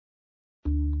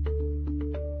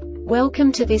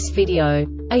Welcome to this video.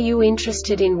 Are you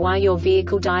interested in why your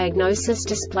vehicle diagnosis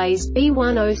displays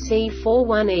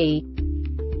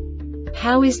B10C4-1E?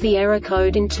 How is the error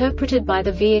code interpreted by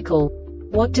the vehicle?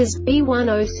 What does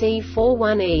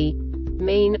B10C4-1E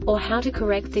mean, or how to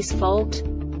correct this fault?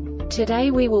 Today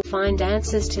we will find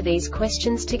answers to these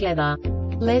questions together.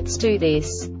 Let's do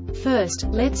this. First,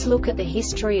 let's look at the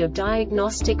history of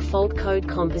diagnostic fault code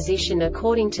composition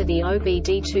according to the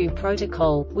OBD2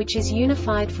 protocol, which is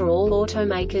unified for all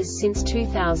automakers since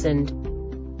 2000.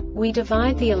 We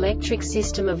divide the electric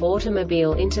system of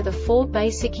automobile into the four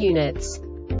basic units: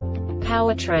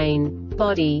 powertrain,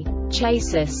 body,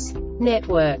 chassis,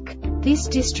 network. This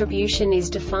distribution is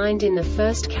defined in the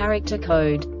first character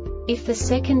code. If the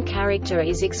second character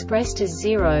is expressed as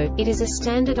 0, it is a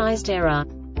standardized error.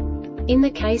 In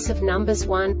the case of numbers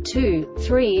 1, 2,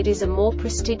 3, it is a more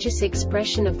prestigious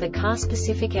expression of the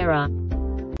car-specific error.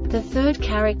 The third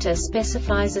character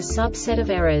specifies a subset of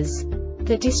errors.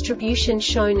 The distribution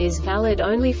shown is valid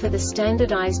only for the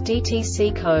standardized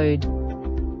DTC code.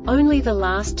 Only the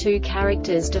last two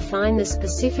characters define the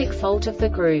specific fault of the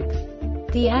group.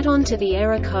 The add-on to the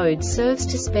error code serves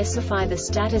to specify the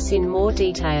status in more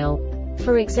detail.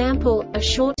 For example, a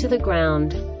short to the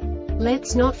ground.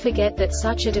 Let's not forget that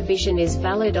such a division is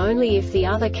valid only if the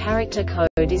other character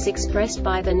code is expressed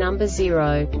by the number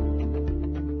 0.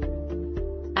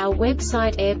 Our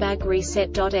website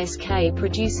airbagreset.sk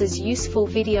produces useful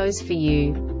videos for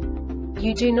you.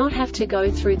 You do not have to go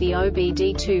through the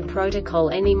OBD2 protocol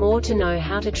anymore to know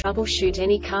how to troubleshoot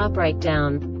any car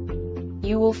breakdown.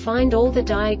 You will find all the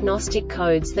diagnostic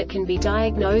codes that can be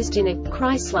diagnosed in a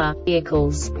Chrysler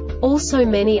vehicles. Also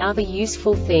many other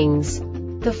useful things.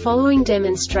 The following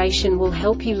demonstration will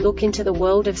help you look into the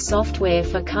world of software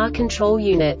for car control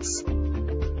units.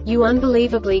 You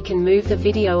unbelievably can move the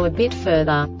video a bit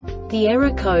further. The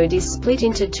error code is split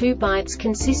into 2 bytes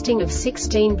consisting of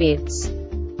 16 bits.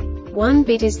 1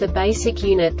 bit is the basic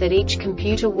unit that each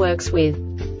computer works with.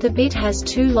 The bit has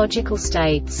 2 logical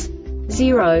states: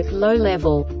 0, low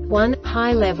level, 1,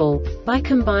 high level. By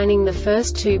combining the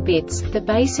first 2 bits, the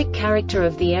basic character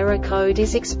of the error code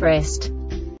is expressed.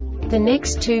 The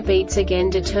next 2 beats again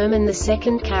determine the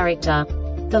second character.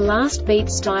 The last beat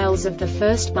styles of the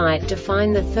first byte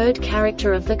define the third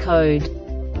character of the code.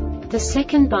 The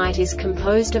second byte is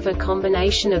composed of a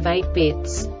combination of 8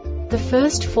 bits. The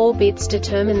first 4 bits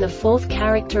determine the fourth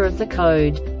character of the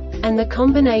code. And the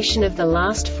combination of the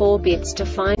last 4 bits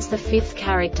defines the fifth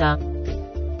character.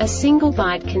 A single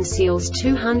byte conceals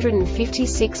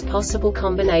 256 possible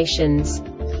combinations.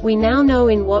 We now know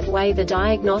in what way the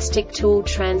diagnostic tool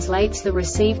translates the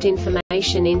received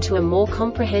information into a more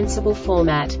comprehensible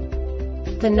format.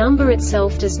 The number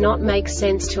itself does not make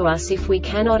sense to us if we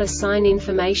cannot assign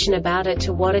information about it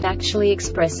to what it actually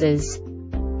expresses.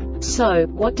 So,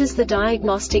 what does the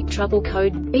Diagnostic Trouble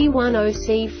Code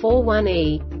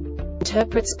B10C4-1E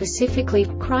interpret specifically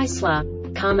for Chrysler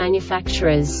car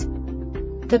manufacturers?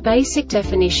 The basic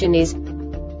definition is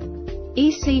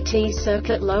ECT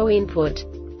Circuit Low Input.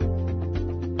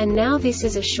 And now this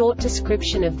is a short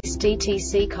description of this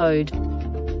DTC code.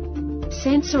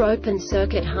 Sensor open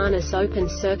circuit harness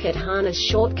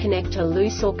short connector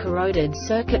loose or corroded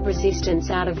circuit resistance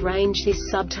out of range. This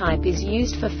subtype is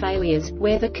used for failures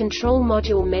where the control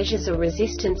module measures a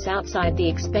resistance outside the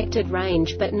expected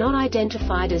range but not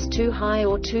identified as too high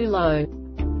or too low.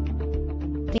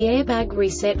 The Airbag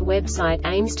Reset website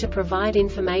aims to provide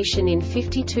information in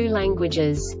 52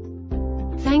 languages.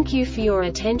 Thank you for your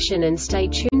attention and stay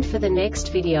tuned for the next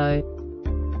video.